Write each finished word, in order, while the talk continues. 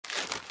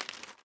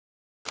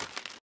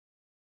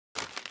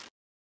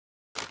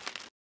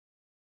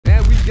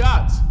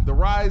the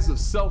rise of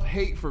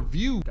self-hate for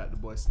view. Got the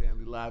boy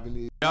Stanley live in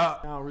the. Yeah.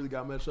 I don't really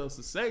got much else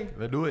to say.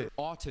 Let's do it.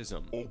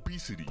 Autism,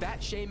 obesity,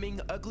 fat shaming,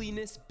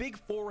 ugliness, big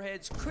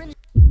foreheads, cringe.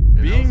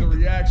 Being a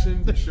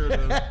reaction, be sure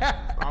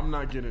to. I'm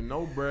not getting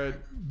no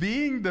bread.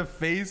 Being the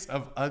face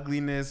of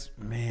ugliness,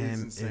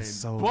 man, is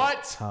so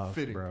tough,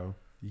 fitting. bro.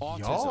 Autism.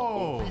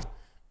 Yo.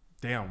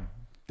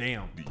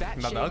 Damn.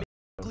 Fat shaming,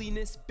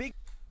 ugliness, big.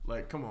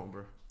 Like, come on,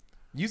 bro.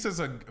 You said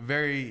a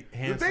very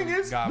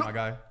handsome guy, my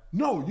guy.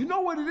 No, you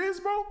know what it is,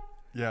 bro?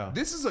 Yeah.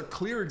 This is a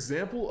clear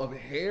example of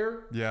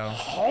hair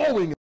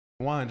hauling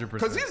 100%.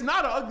 Because he's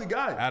not an ugly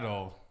guy. At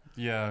all.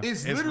 Yeah.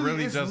 It's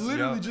literally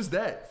just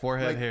that.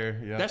 Forehead, like,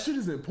 hair. Yeah. That shit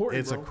is important,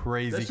 It's bro. a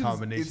crazy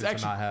combination. It's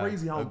actually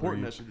crazy how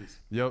important that shit is.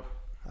 Yep.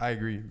 I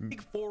agree.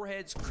 Big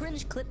foreheads,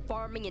 cringe clip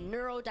farming, and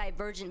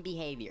neurodivergent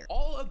behavior.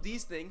 All of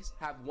these things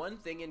have one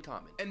thing in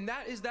common, and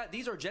that is that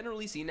these are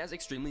generally seen as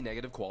extremely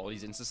negative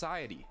qualities in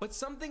society. But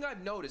something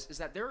I've noticed is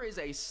that there is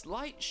a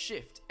slight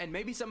shift, and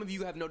maybe some of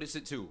you have noticed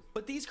it too,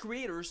 but these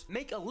creators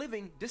make a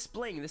living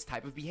displaying this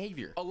type of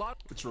behavior.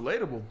 It's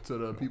relatable to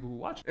the people who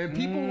watch it. And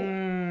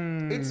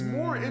people, it's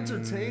more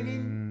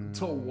entertaining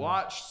to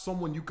watch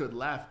someone you could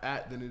laugh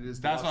at than it is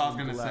to That's watch what I was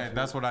someone gonna say.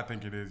 That's what I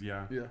think it is.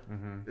 Yeah.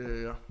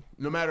 Yeah.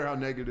 No matter how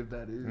negative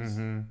that is,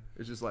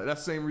 it's just like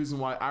that's the same reason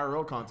why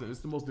IRL content is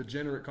the most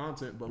degenerate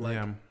content. But like,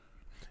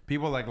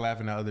 people like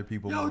laughing at other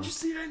people. Yo, did you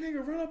see that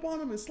nigga run up on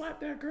him and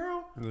slap that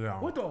girl? Yeah.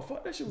 What the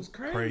fuck? That shit was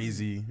crazy.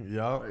 Crazy.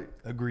 Yup. Like,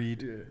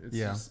 agreed.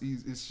 Yeah.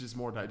 It's just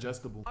more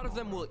digestible. A lot of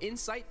them will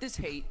incite this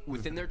hate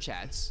within their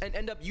chats and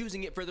end up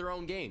using it for their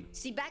own gain.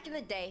 See, back in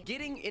the day,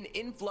 getting an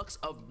influx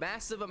of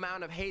massive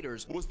amount of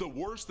haters was the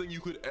worst thing you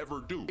could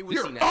ever do.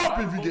 You're up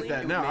if you get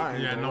that now.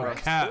 Yeah, no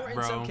cap, bro.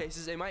 Or in some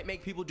cases, it might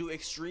make people do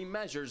extreme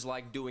measures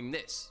like doing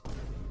this.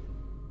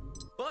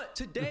 But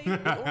today, in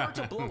order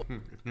to blow,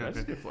 I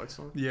just get flexed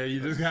on. Yeah, you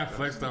just got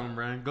flexed on,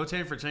 bro. Go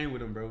chain for chain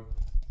with him, bro.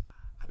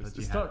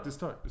 Just tuck.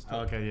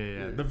 Okay,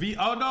 yeah. The V.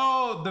 Oh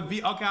no, the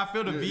V. Okay, I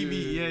feel the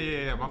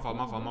VV. Yeah. My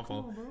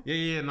fault.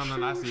 Yeah. No,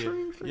 I see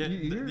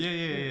it.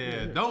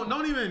 Yeah.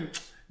 Don't even.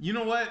 You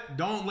know what?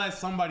 Don't let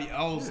somebody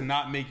else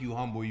not make you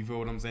humble. You feel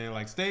what I'm saying?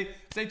 Like, stay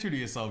true to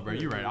yourself, bro.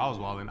 You're right. I was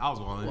wilding.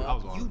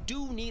 Well, you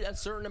do need a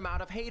certain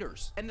amount of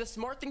haters. And the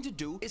smart thing to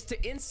do is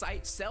to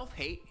incite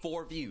self-hate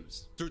for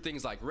views. Through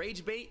things like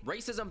rage bait,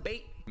 racism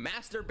bait,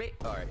 masturbate.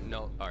 All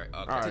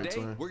right.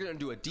 Today, we're going to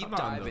do a deep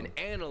dive and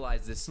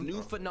analyze this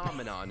new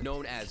phenomenon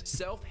known as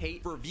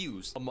self-hate for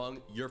views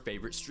among your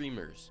favorite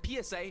streamers.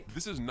 PSA.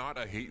 This is not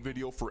a hate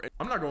video for...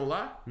 I'm not going to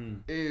lie.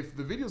 If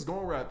the video's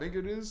going where I think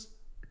it is,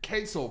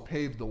 Queso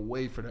paved the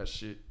way for that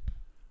shit.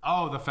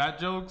 Oh, the fat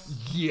jokes?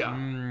 Yeah.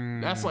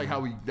 That's like how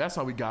we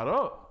got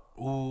up.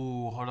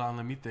 Ooh, hold on,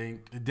 let me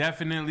think.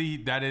 Definitely,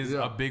 that is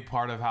a big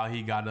part of how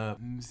he got up.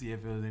 Let me see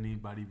if there was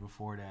anybody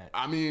before that.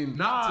 I mean,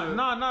 nah.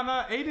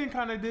 Aiden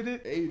kind of did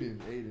it.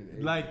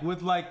 Aiden. Like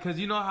with cause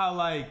you know how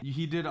like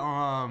he did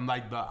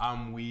like the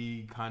I'm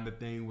weak kind of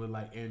thing with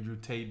like Andrew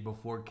Tate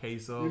before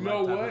Queso. You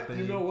know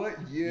what?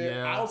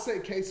 Yeah, I'll say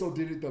Queso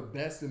did it the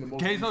best in the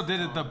most. Queso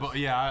did it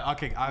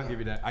okay, I'll give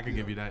you that. I can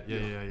give you that. Yeah.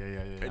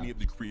 Any of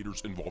the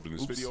creators involved in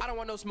this video. I don't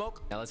want no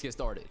smoke. Now let's get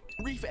started.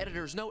 Brief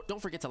editor's note: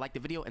 don't forget to like the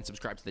video and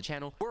subscribe to the channel.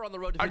 We're on the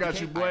road to 50K. I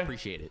got you, boy. I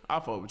appreciate it. I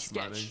fuck with you,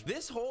 Sketch.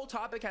 This whole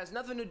topic has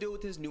nothing to do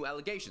with his new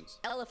allegations.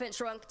 Elephant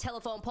trunk,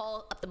 telephone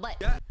pole, up the butt.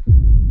 Yeah.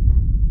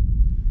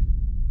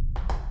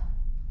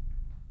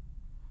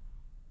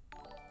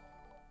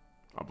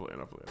 I'm playing.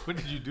 What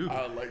did you do?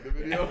 I like the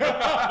video.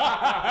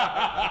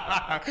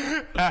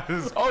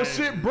 Oh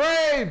shit,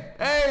 Brave!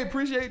 Hey,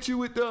 appreciate you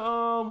with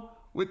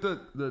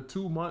the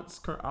 2 months.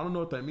 I don't know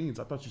what that means.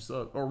 I thought you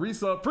subbed or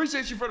resub.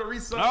 Appreciate you for the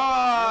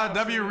resub.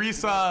 W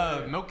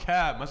resub. No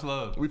cap. Much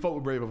love. We fought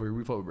with Brave over here.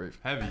 We fought with Brave.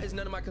 Heavy. That is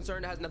none of my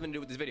concern. It has nothing to do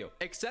with this video,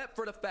 except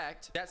for the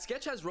fact that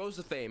Sketch has rose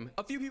to fame.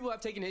 A few people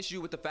have taken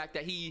issue with the fact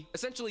that he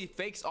essentially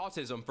fakes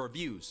autism for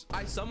views.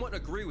 I somewhat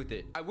agree with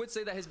it. I would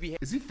say that his behavior.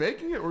 Is he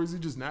faking it or is he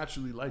just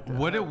naturally like that?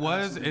 What it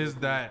was is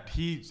that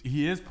he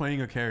is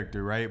playing a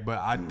character, right? But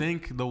I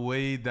think the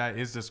way that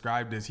it's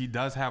described is he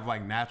does have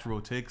like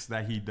natural tics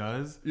that he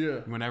does. Yeah.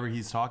 Whenever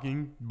he's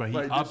talking, but he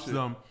like ups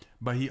them.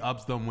 But he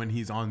ups them when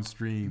he's on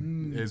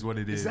stream, is what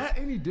it is. Is that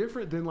any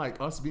different than like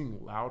us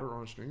being louder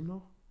on stream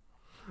though?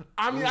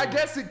 I mean, I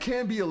guess it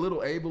can be a little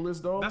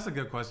ableist though. That's a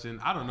good question.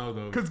 I don't know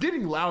though. Because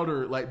getting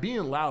louder, like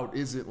being loud,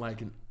 isn't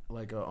like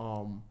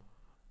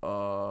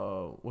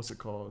what's it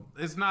called?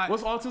 It's not.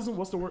 What's autism?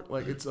 What's the word?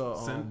 Like it's a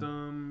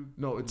symptom.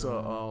 No, it's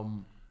a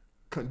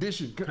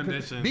condition.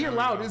 Being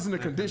loud isn't a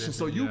condition.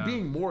 So you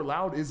being more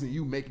loud isn't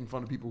you making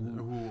fun of people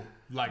who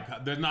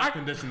like there's not a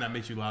condition that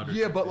makes you louder.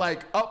 Yeah, but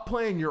like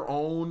upplaying your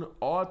own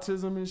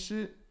autism and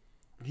shit.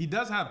 He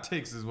does have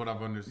tics, is what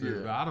I've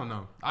understood. But I don't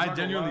know. I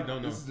genuinely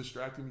don't know. This is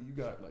distracting me. You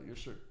got like your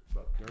shirt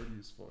about dirty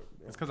as fuck.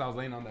 Bro. It's because I was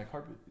laying on that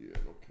carpet. Yeah,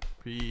 okay.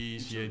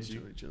 Appreciate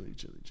you. Chilly.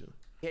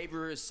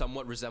 behavior is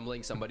somewhat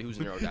resembling somebody who's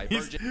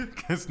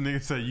neurodivergent. This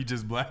nigga said you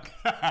just black.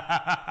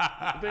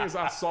 The thing is,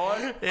 I saw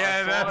it.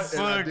 Yeah, that's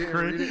so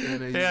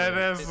crazy. Yeah,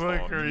 that's so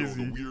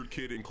crazy. The weird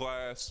kid in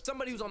class.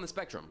 Somebody who's on the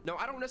spectrum. Now,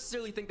 I don't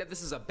necessarily think that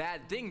this is a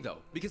bad thing, though,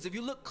 because if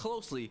you look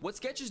closely, what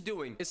Sketch is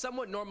doing is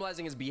somewhat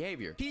normalizing his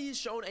behavior. He's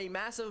shown a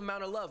massive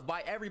amount of love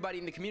by everybody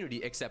in the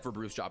community except for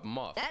Bruce dropping him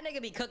off. That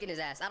nigga be cooking his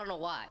ass. I don't know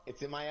why.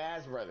 It's in my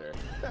ass, brother.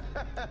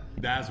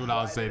 That's what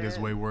I would say. This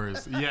way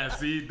worse. Yeah,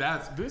 see,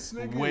 that's This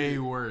nigga way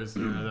worse.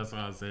 Yeah, that's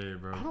what I was saying,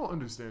 bro. I don't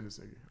understand this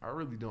nigga. I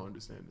really don't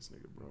understand this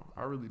nigga, bro.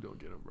 I really don't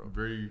get him, bro.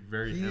 Very,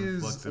 very He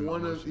influx is of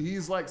one of. emotions.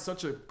 He's like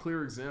such a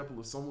clear example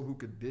of someone who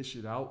could dish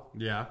it out,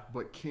 Yeah.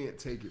 but can't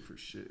take it for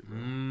shit, bro.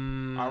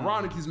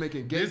 Ironic, he's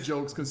making gay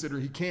jokes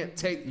considering he can't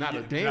take not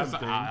a damn That's-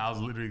 thing. I was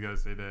literally gonna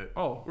say that.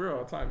 Oh, we're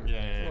all time.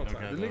 Yeah, We're all okay,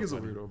 time. The that nigga's a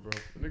was funny. weirdo, bro.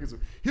 The nigga's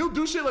he'll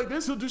do shit like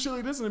this. He'll do shit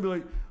like this, and he'll be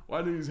like,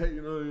 "Why do you hate?"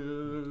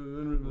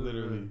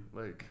 Literally.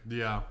 Like,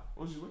 Yeah.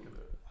 what was you looking at?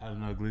 I don't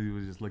know. Glizzy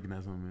was just looking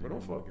at something. But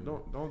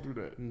don't do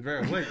that,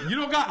 Very, wait, you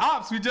don't got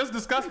ops. We just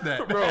discussed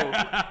that, bro.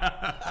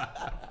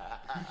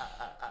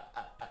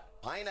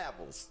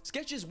 Pineapples.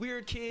 Sketch's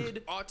weird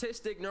kid,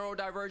 autistic,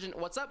 neurodivergent.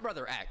 What's up,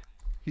 brother? Act.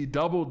 He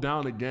doubled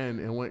down again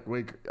and went.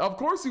 Of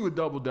course, he would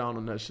double down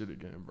on that shit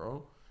again,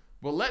 bro.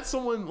 But let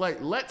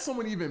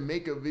someone even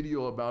make a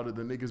video about it.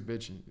 The niggas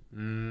bitching.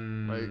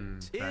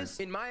 Is,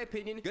 in my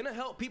opinion, gonna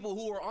help people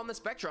who are on the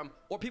spectrum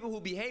or people who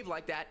behave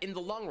like that in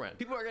the long run.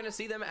 People are gonna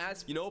see them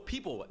as, you know,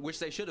 people, which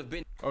they should have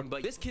been.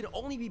 But this can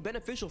only be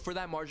beneficial for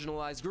that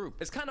marginalized group.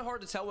 It's kind of hard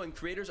to tell when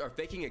creators are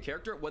faking a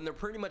character when they're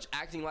pretty much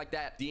acting like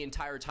that the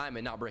entire time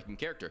and not breaking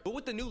character. But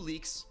with the new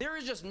leaks, there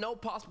is just no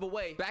possible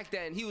way. Back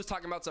then, he was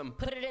talking about some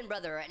Put it in,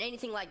 brother, or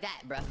anything like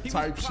that, bruh. he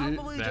Type was shit.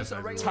 probably That's just a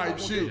type regular Type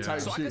normal shit, dude.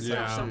 type So I shit, can see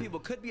yeah. how some people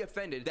could be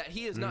offended that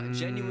he is not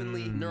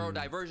genuinely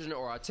neurodivergent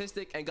or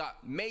autistic and got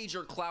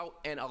major clout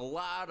and a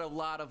lot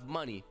of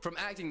money from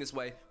acting this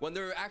way when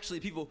there are actually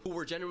people who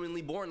were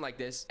genuinely born like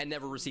this and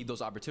never received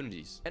those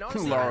opportunities. And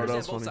honestly, I Lord, understand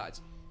that's both funny.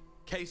 sides.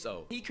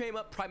 Queso. He came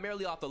up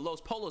primarily off the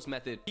Los Polos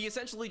method. He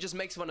essentially just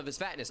makes fun of his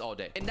fatness all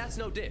day. And that's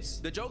no diss.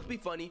 The jokes be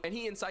funny, and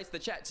he incites the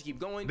chat to keep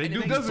going. They and do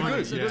it makes does it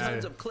tons good. of Yeah.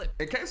 tons of clips.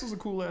 And Queso's a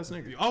cool ass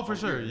nigga. Oh, for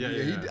sure.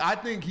 Yeah. I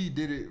think he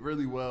did it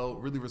really well,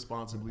 really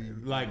responsibly,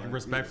 Like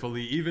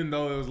respectfully, even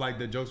though it was like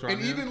the jokes were on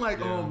And him. even like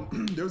Yeah.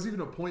 there was even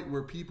a point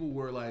where people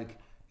were like,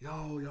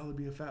 "Yo, y'all are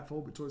being fat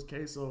phobic towards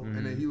Queso,"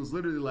 and then he was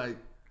literally like,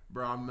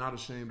 "Bro, I'm not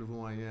ashamed of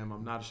who I am.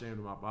 I'm not ashamed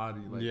of my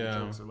body." Like Yeah.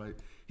 the jokes are like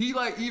he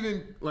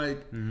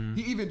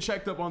he even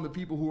checked up on the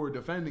people who were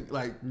defending.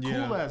 Like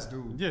Yeah. cool ass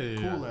dude. Yeah.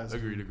 Cool ass.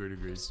 Agreed. Dude. Agreed.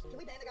 Can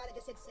we ban the guy that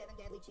just said 7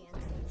 deadly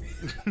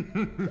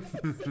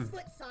chins? 6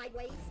 foot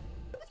sideways.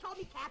 Who just called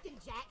me Captain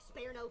Jack,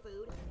 spare no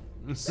food?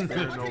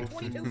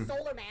 122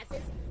 solar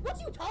masses. What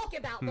you talking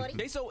about, buddy?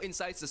 Queso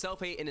incites the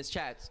self-hate in his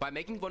chats by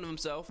making fun of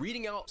himself,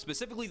 reading out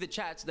specifically the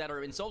chats that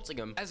are insulting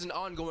him as an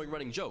ongoing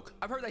running joke.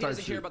 I've heard that he Type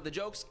doesn't care shit. about the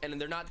jokes and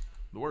they're not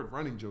The word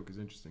running joke is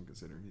interesting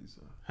considering he's.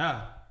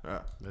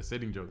 That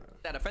sitting joke.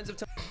 that offensive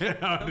to That's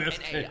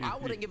and hey, I crazy.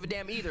 wouldn't give a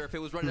damn either if it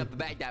was running up the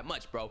bag that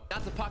much, bro.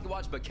 Not to pocket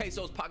watch, but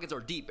Queso's pockets are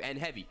deep and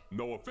heavy.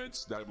 No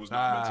offense, that was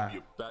not meant to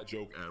be a bad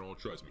joke at all,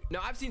 trust me. Now,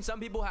 I've seen some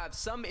people have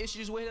some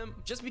issues with him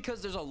just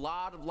because there's a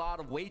lot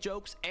of weight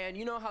jokes. And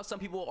you know how some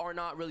people are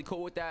not really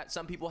cool with that?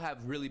 Some people have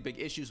really big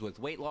issues with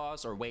weight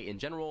loss or weight in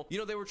general. You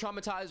know, they were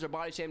traumatized or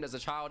body shamed as a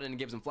child and it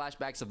gives them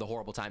flashbacks of the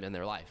horrible times in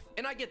their life.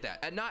 And I get that.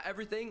 And not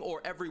everything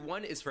or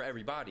everyone is for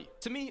everybody.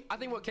 To me, I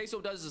think what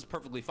Queso does is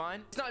perfectly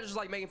fine. It's not just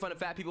like making fun of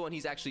fat people and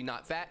he's actually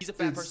not fat. He's a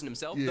fat person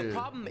himself. yeah, The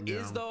problem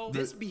is, though,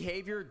 this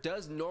behavior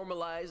does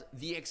normalize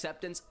the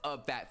acceptance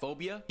of fat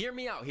phobia. Hear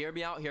me out, hear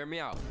me out, hear me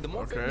out. The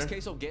more famous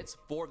Queso gets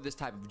for this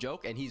type of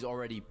joke, and he's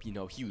already, you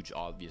know, huge,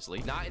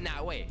 obviously. Not in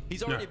that way.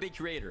 He's already a big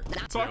creator.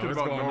 Talking what's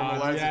about going on?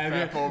 normalizing Yeah,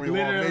 fat phobia.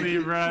 literally,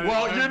 bro.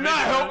 Well, you're not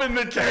helping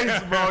the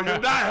case, bro. You're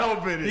not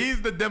helping it.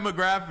 He's the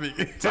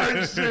demographic.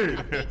 Type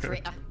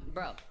shit.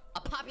 Bro, a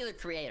popular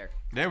creator.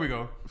 There we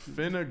go.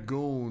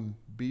 Finnegoon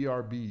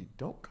BRB.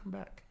 Don't come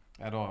back.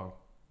 At all.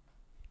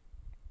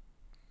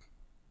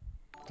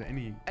 To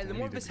any. And the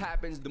more this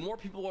happens, the more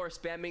people are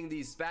spamming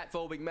these fat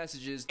phobic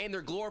messages and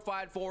they're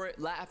glorified for it,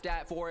 laughed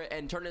at for it,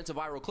 and turned into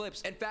viral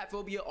clips. And fat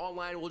phobia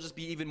online will just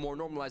be even more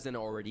normalized than it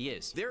already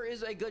is. There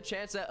is a good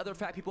chance that other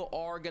fat people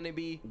are going to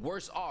be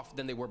worse off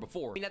than they were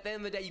before. I mean, at the end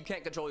of the day, you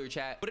can't control your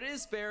chat, but it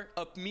is fair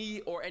of me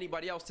or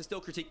anybody else to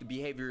still critique the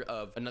behavior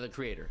of another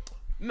creator.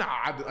 Nah,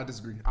 I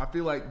disagree. I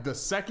feel like the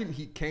second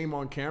he came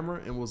on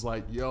camera and was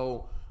like,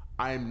 "Yo,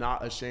 I am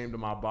not ashamed of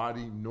my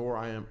body,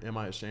 nor am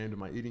I ashamed of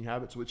my eating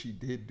habits," which he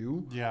did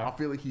do. Yeah. I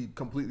feel like he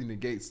completely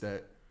negates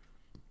that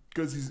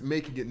because he's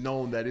making it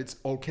known that it's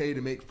okay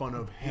to make fun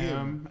of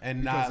him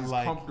and because not he's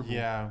like comfortable.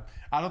 yeah.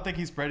 I don't think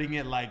he's spreading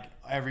it like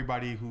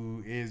everybody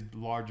who is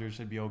larger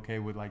should be okay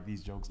with like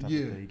these jokes type of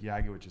thing. Yeah,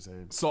 I get what you're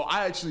saying. So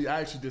I actually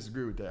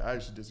disagree with that. I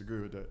actually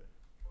disagree with that.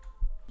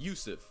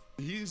 Yusuf.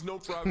 He's known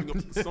for having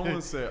a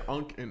Someone said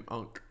unk and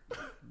unk.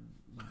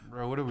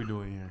 Bro, what are we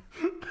doing here?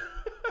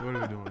 What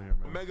are we doing here,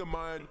 man? Mega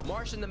Mind.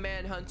 Martian the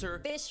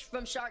Manhunter, Fish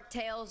from Shark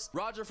Tales.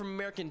 Roger from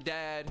American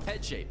Dad,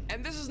 Head Shape.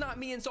 And this is not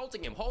me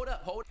insulting him. Hold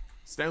up, hold up.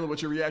 Stanley,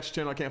 what's your reaction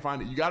channel? I can't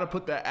find it. You got to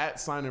put that @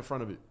 sign in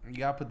front of it. You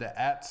gotta put the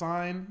 @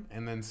 sign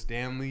and then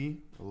Stanley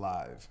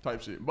Live.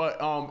 Type shit. But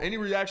any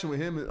reaction with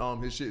him,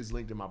 his shit is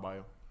linked in my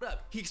bio.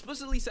 Up. He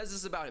explicitly says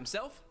this about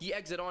himself. He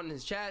exit on in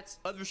his chats.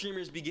 Other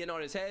streamers begin on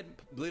his head,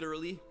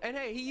 literally. And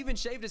hey, he even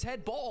shaved his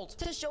head bald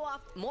To show off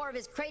more of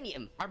his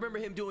cranium. I remember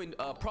him doing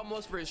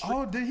promos for his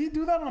Oh, did he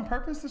do that on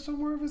purpose to show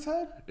more of his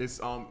head? It's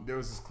there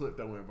was this clip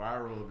that went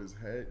viral of his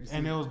head. You see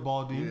And it was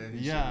balding.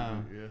 he Yeah.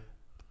 shaved it, yeah.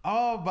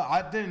 Oh, but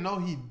I didn't know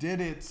he did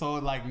it so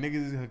like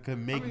niggas could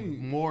make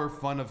more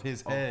fun of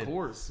his head. Of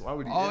course. Why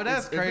would he? Oh,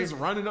 that's if crazy. it's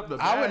running up the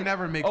I bag. would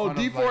never make Oh, fun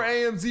of,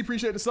 D4AMZ,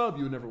 appreciate the sub.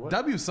 You would never what?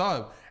 W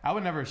sub. I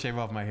would never shave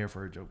off my hair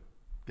for a joke.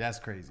 That's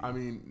crazy. I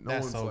mean, no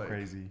that's one's so like,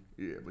 crazy.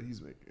 Yeah, but he's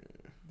making.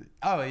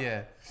 Oh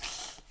yeah,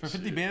 for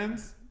 50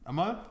 bands a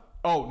month.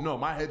 Oh no,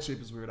 my head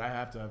shape is weird. I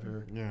have to have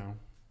hair. Yeah.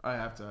 I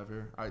have to have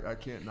hair. I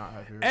can't not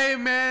have hair. Hey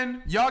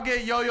man, y'all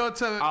get Yo-Yo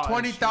to I'll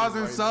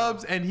 20,000 right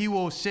subs and he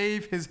will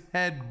shave his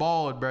head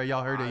bald, bro.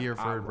 Y'all heard it here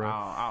first, bro.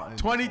 I'll end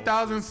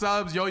 20,000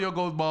 subs, Yo-Yo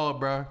goes bald,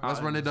 bro. Let's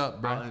run it up, I'll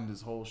bro. end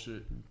this whole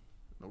shit.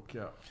 No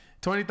cap.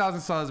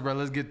 20,000 subs, bro.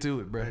 Let's get to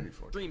it, bro.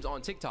 streams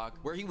on TikTok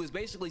where he was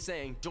basically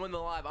saying, join the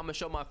live, I'm gonna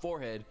show my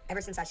forehead.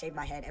 Ever since I shaved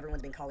my head,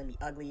 everyone's been calling me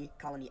ugly,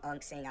 calling me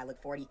unk, saying I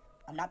look 40.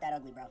 I'm not that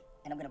ugly, bro,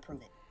 and I'm gonna prove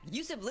it.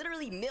 Yusuf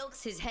literally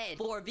milks his head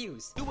for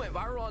views. You went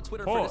viral on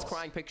Twitter for this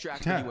crying picture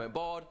after he went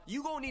bald.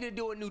 You gonna need to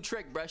do a new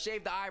trick, bruh.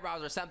 Shave the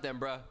eyebrows or something,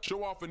 bruh.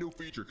 Show off a new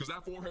feature, because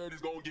that forehead is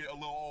going to get a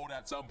little old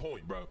at some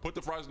point, bro. Put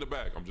the fries in the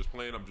bag. I'm just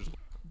playing.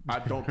 I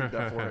don't think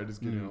that forehead is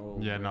getting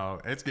old. Yeah, no,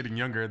 it's getting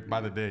younger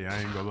by the day. I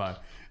ain't gonna lie.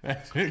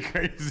 That's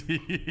crazy.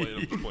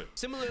 playing.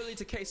 Similarly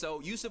to Queso,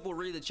 Yusuf will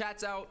read the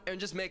chats out and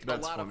just make a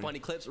lot of funny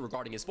clips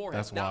regarding his forehead.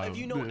 That's now, wild. if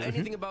you know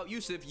anything about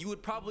Yusuf, you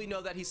would probably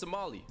know that he's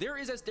Somali. There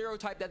is a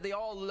stereotype that they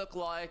all look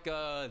like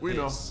We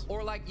this.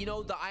 Or like, you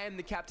know, the I am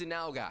the captain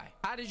now guy.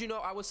 How did you know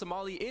I was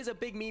Somali is a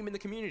big meme in the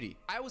community.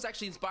 I was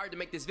actually inspired to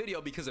make this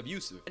video because of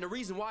Yusuf. And the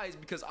reason why is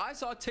because I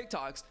saw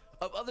TikToks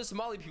of other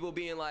Somali people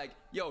being like,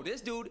 yo,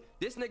 this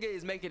nigga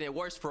is making it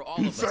worse for all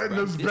of us, setting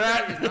bro. us This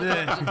back. nigga is not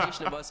a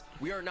representation of us.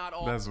 We are not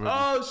all. That's what.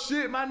 Oh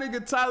shit, my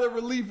nigga Tyler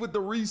Relief with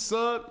the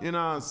resub. You know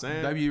what I'm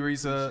saying? W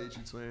resub. Appreciate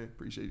you, twin.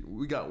 Appreciate you.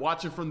 We got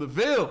watching from the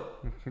Ville.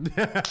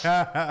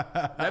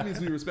 That means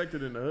we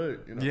respected in the hood.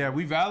 You know? Yeah,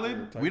 we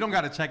valid. We don't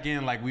gotta check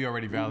in like we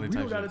already valid. We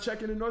type don't gotta shit.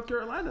 check in North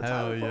Carolina. Hell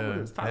Tyler, fuck with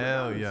yeah. us. Tyler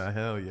Hell Dallas. yeah.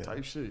 Hell yeah.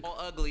 Type shit. all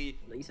ugly.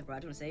 Yusuf, bro, I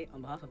just want to say,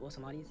 on behalf of all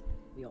Somalis,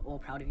 we are all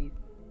proud of you.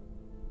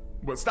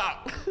 But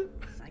stop.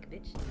 Psych,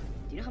 bitch.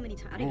 Do you know how many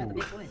times I didn't have a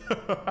big forehead? Do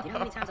you know how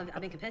many times I've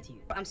been compared to you?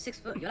 Bro, I'm 6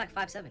 foot. You're like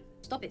 5'7".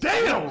 Stop it.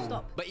 Damn!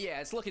 Stop. But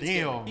yeah, it's looking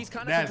Damn, scary. He's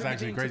kind of that's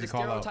contributing actually to the crazy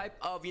call out. stereotype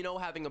of, you know,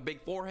 having a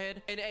big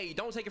forehead. And hey,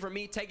 don't take it from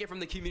me, take it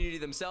from the community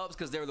themselves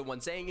because they're the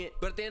ones saying it.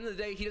 But at the end of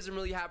the day, he doesn't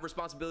really have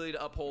responsibility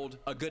to uphold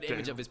a good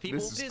image of his people.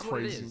 This is It is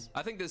what it crazy. is.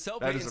 I think the That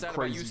self-hate is a inside of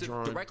crazy Yusuf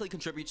drawing. directly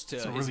contributes to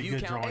It's a his really view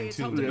good count. drawing Hey, it's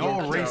too. helping No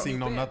him attract erasing, new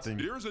no fans. nothing.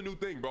 Here's a new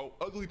thing, bro.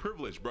 Ugly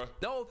privilege, bro.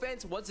 No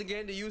offense, once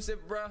again to Yusuf,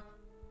 bruh.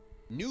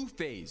 New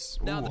phase.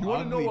 Now, Ooh, you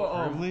wanna know ugly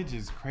what, privilege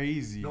is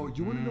crazy. No,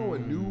 you want to know a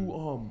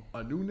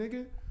new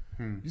nigga?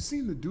 You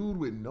seen the dude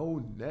with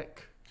no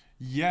neck?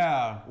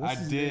 Yeah, What's I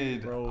his did.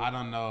 name, bro? I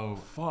don't know.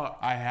 Fuck.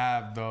 I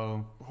have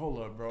though. Hold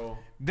up, bro.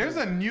 There's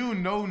a new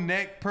no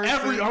neck person.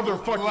 Every other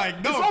fucking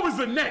like no. It's always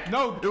a neck.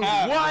 No it was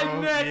cap, wide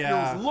bro. neck.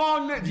 Yeah. It was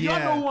long neck. Do y'all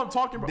Yeah. know who I'm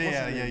talking about? What's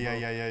Yeah, his yeah,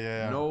 name, yeah, bro?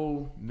 yeah.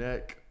 No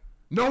neck.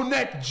 No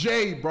neck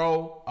J,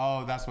 bro.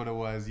 Oh, that's what it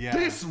was. Yeah.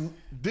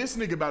 This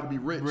nigga about to be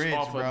rich, Rich,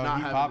 off bro. of not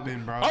He having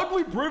popping, bro.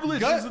 Ugly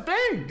privilege is a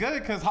thing.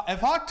 Good, because if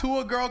Hawk to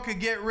a girl could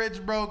get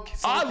rich, bro,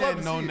 so I can love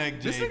to no see it. neck J,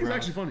 This nigga's bro.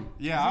 actually funny.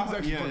 Yeah, This nigga's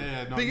actually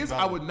funny. no, Thing he's is, I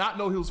valid. would not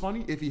know he was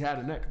funny if he had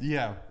a neck.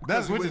 Yeah, Because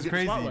that's he which wouldn't is get the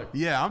crazy. spotlight.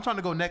 Yeah, I'm trying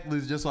to go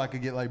necklace just so I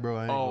could get like, bro.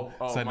 I ain't Oh,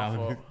 said my nothing.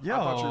 fault. Yo, I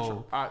thought you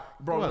were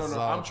bro, what's no.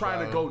 I'm up,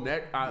 trying to bro? go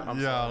neck. I'm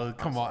Yo, sorry.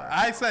 come I'm on. sorry.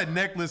 I said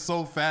necklace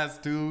so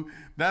fast too.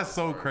 That's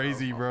so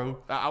crazy, bro.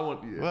 I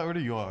want. Yeah. What are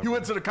you on? He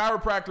went to the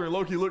chiropractor and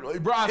Loki looked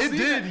like, bro. I It seen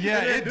did, yeah,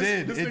 And then it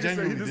did. This It nigga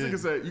genuinely said, did.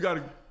 This nigga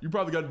said, you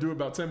probably got to do it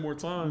about 10 more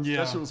times. Yeah.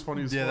 That shit was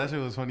funny as Yeah, fuck. that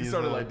shit was funny He as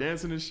started hell. like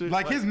dancing and shit.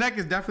 Like his neck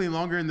is definitely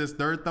longer in this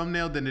third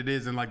thumbnail than it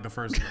is in like the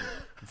first one.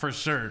 For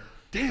sure.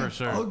 damn, For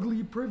sure.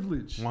 ugly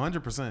privilege.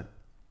 100%.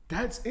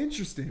 That's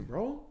interesting,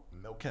 bro.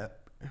 No cap.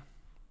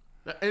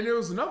 And there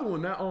was another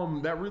one that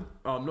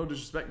no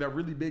disrespect, that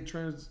really big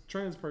trans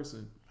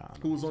person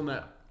who was on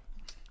that.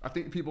 I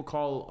think people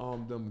call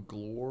them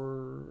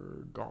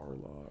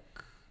Garlock.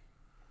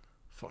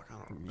 Fuck, I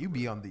don't know. You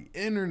be on the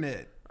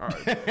internet. All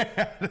right.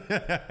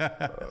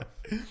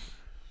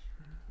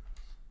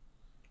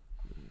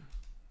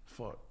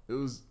 Fuck. It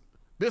was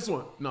this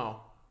one.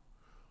 No.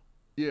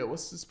 Yeah,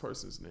 what's this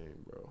person's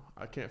name, bro?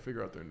 I can't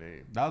figure out their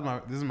name.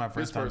 This is my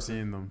first time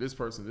seeing them. This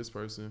person.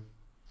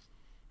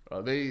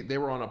 They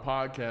were on a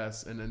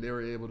podcast and then they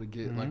were able to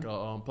get like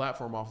a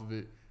platform off of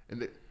it.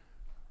 And they,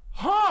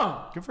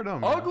 Good for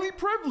them, man. ugly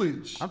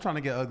privilege. I'm trying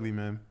to get ugly,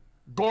 man.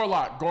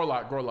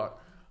 Gorlock.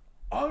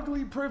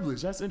 Ugly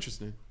privilege. That's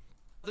interesting.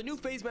 The new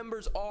phase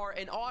members are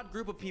an odd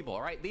group of people,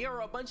 all right? They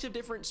are a bunch of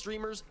different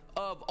streamers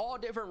of all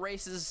different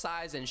races,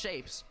 size, and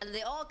shapes. And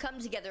they all come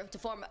together to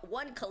form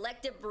one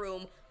collective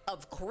room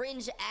of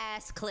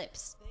cringe-ass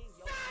clips.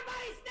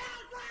 Somebody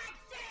smells like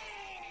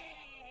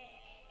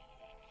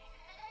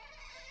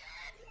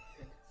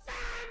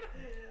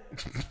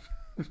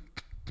shit!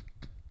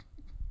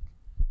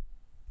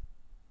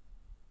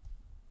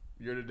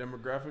 You're the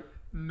demographic?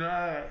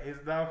 Nah,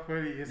 it's not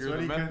funny.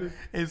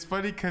 It's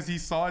funny because he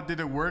saw it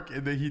didn't work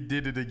and then he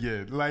did it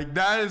again. Like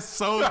that is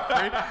so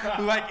crazy.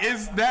 Like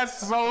that's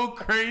so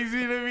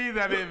crazy to me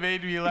that it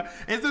made me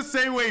laugh. It's the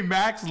same way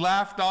Max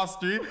laughed off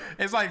stream.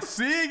 It's like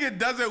seeing it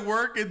doesn't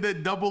work and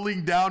then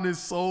doubling down is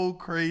so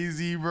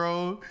crazy,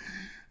 bro.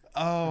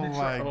 Oh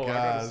my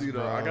god,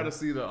 I gotta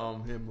see the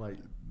him like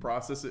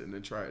process it and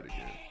then try it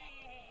again.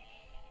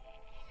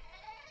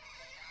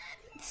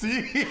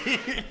 See,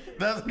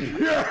 that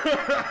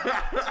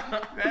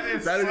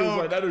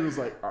was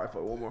like, all right,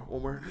 one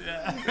more.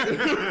 Yeah.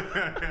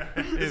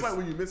 It's like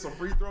when you miss a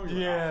free throw.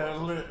 Yeah,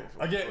 like,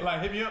 again,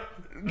 like hit me up.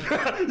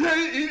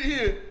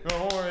 yeah.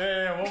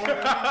 One more.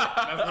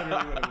 That's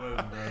literally what it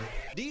was, bro.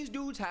 These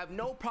dudes have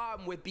no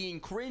problem with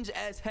being cringe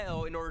as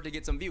hell in order to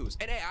get some views.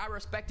 And hey, I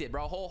respect it,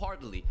 bro,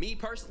 wholeheartedly. Me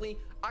personally,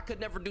 I could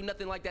never do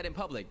nothing like that in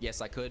public.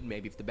 Yes, I could.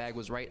 Maybe if the bag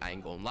was right, I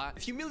ain't gonna lie.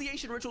 If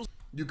humiliation rituals.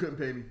 You couldn't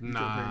pay me. You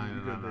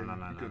couldn't pay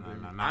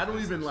me. I don't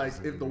even like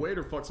if the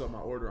waiter fucks up my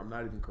order, I'm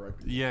not even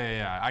correcting.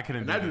 Yeah. I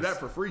couldn't. And I do that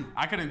for free.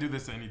 I couldn't do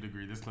this to any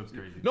degree. This clip's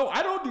crazy. No,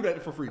 I don't do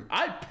that for free.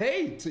 I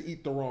pay to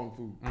eat the wrong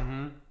food.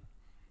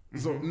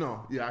 So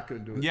no, I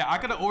couldn't do it. Yeah, I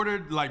could have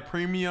ordered like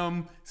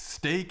premium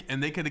steak,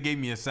 and they could have gave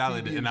me a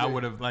salad, and I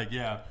would have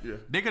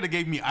they could have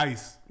gave me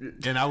ice,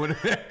 and I would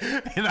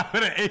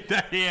have ate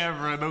that. Yeah,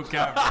 bro, no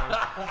cap,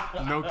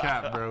 bro, no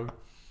cap, bro.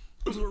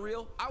 Were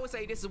real, I would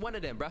say this is one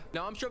of them, bruh.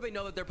 Now, I'm sure they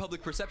know that their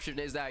public perception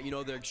is that,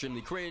 they're extremely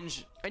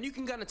cringe, and you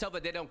can kind of tell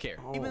that they don't care.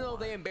 Even though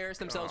they embarrass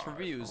themselves for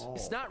views,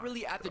 it's not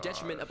really at the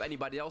detriment of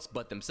anybody else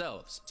but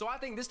themselves. So I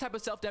think this type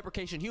of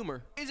self-deprecation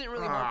humor isn't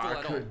really harmful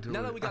at all.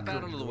 Now that we got that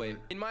out of the way,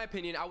 in my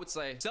opinion, I would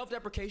say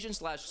self-deprecation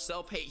 /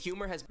 self-hate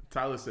humor has...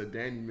 Tyler said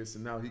Danny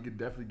missing out. He could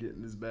definitely get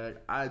in this bag.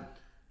 I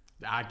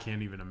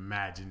can't even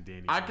imagine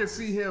Danny. I could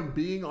see him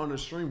being on a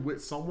stream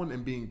with someone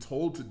and being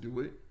told to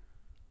do it.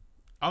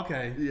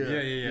 Okay.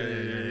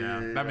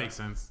 Yeah. That makes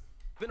sense.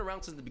 Been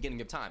around since the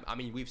beginning of time. I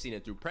mean, we've seen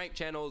it through prank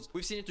channels.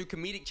 We've seen it through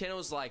comedic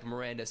channels like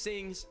Miranda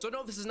Sings. So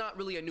no, this is not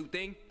really a new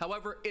thing.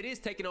 However, it is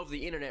taking over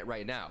the internet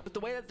right now. But the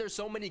way that there's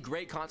so many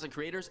great content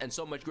creators and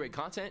so much great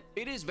content,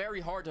 it is very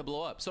hard to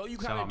blow up. So you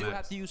kind of do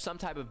have to use some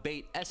type of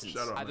bait essence,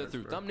 either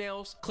through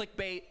thumbnails,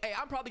 clickbait. Hey,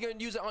 I'm probably going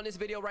to use it on this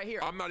video right here.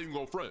 I'm not even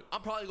going to front.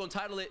 I'm probably going to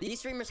title it, "These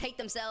streamers hate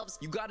themselves."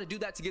 You got to do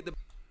that to get the...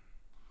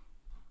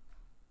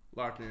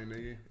 Lock in,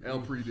 nigga.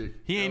 L predict.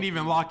 He ain't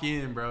even lock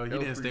in, bro. He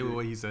didn't stay with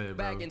what he said,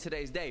 bro. Back in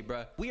today's day,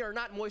 bro. We are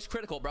not moist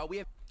critical, bro. We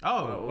have...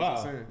 Oh,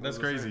 wow. That's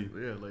crazy.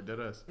 Yeah, like that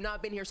ass.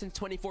 Not been here since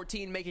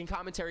 2014 making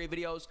commentary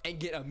videos and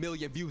get 1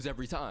 million views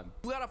every time.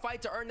 You gotta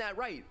fight to earn that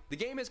right. The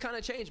game has kind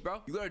of changed,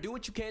 bro. You gotta do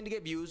what you can to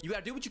get views. You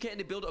gotta do what you can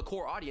to build a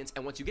core audience.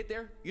 And once you get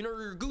there,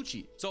 you're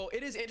Gucci. So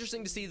it is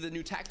interesting to see the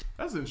new tactic.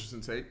 That's an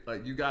interesting take.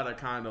 Like you gotta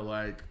kind of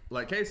like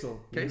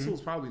Queso.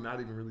 Queso's probably not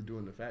even really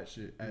doing the fat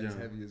shit as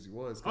heavy as he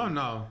was. Oh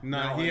no,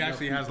 he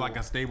actually has like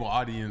a stable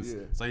audience,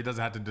 so he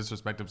doesn't have to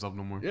disrespect himself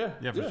no more. Yeah,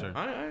 for sure.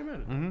 I ain't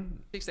mad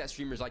at it. That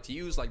streamers like to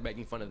use, like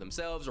making fun of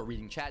themselves or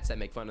reading chats that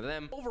make fun of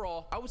them.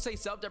 Overall, I would say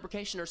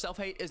self-deprecation or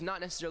self-hate is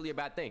not necessarily a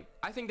bad thing.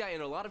 I think that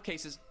in a lot of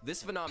cases,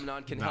 this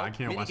phenomenon can help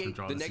mitigate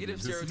the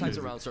negative stereotypes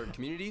around certain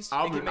communities.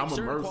 It can make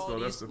certain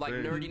qualities like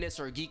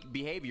nerdiness or geek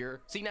behavior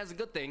seen as a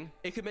good thing.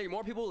 It could make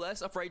more people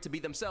less afraid to be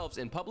themselves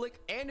in public,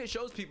 and it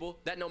shows people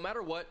that no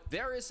matter what,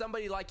 there is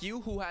somebody like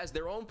you who has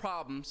their own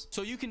problems,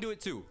 so you can do it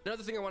too.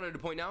 Another thing I wanted to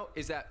point out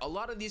is that a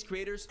lot of these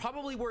creators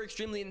probably were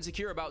extremely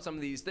insecure about some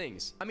of these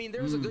things. I mean,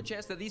 there's a good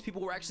chance that these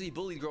people were actually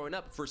bullied growing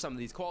up for some of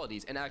these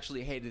qualities and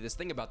actually hated this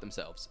thing about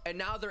themselves, and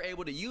now they're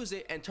able to use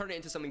it and turn it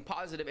into something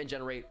positive and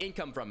generate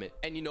income from it,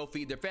 and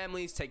feed their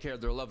families, take care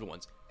of their loved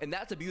ones, and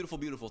that's a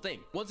beautiful thing.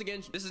 Once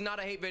again, this is not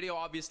a hate video,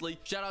 obviously.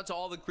 Shout out to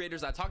all the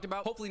creators I talked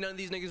about. Hopefully none of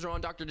these niggas are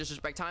on Dr.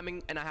 Disrespect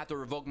timing and I have to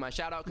revoke my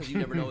shout out because you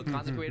never know with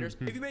content creators.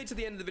 If you made it to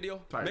the end of the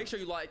video, make sure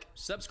you like,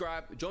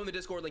 subscribe, join the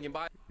Discord link in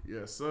bio.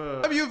 Yes,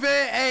 sir.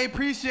 Hey,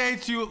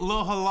 appreciate you,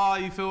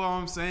 LuvHilal. You feel what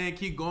I'm saying?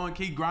 Keep going,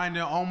 keep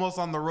grinding. Almost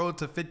on the road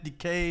to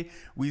 50K.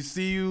 We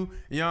see you.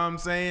 You know what I'm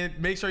saying?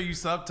 Make sure you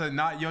sub to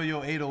not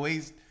Yoyo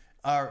 808s.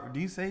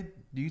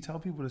 Do you tell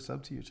people to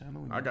sub to your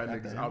channel? I got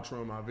niggas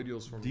outroing my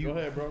videos from you. Go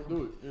ahead, bro.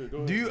 Do it. Yeah, go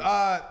ahead. Do you? You know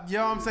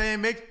what I'm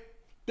saying?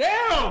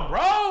 Damn,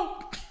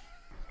 bro.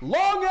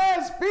 Long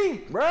ass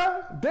feet,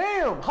 bro.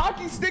 Damn,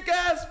 hockey stick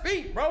ass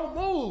feet, bro.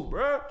 Move,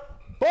 bro.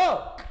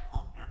 Fuck.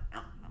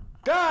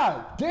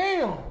 God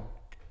damn.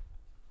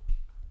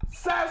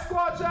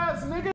 Sasquatch ass nigga.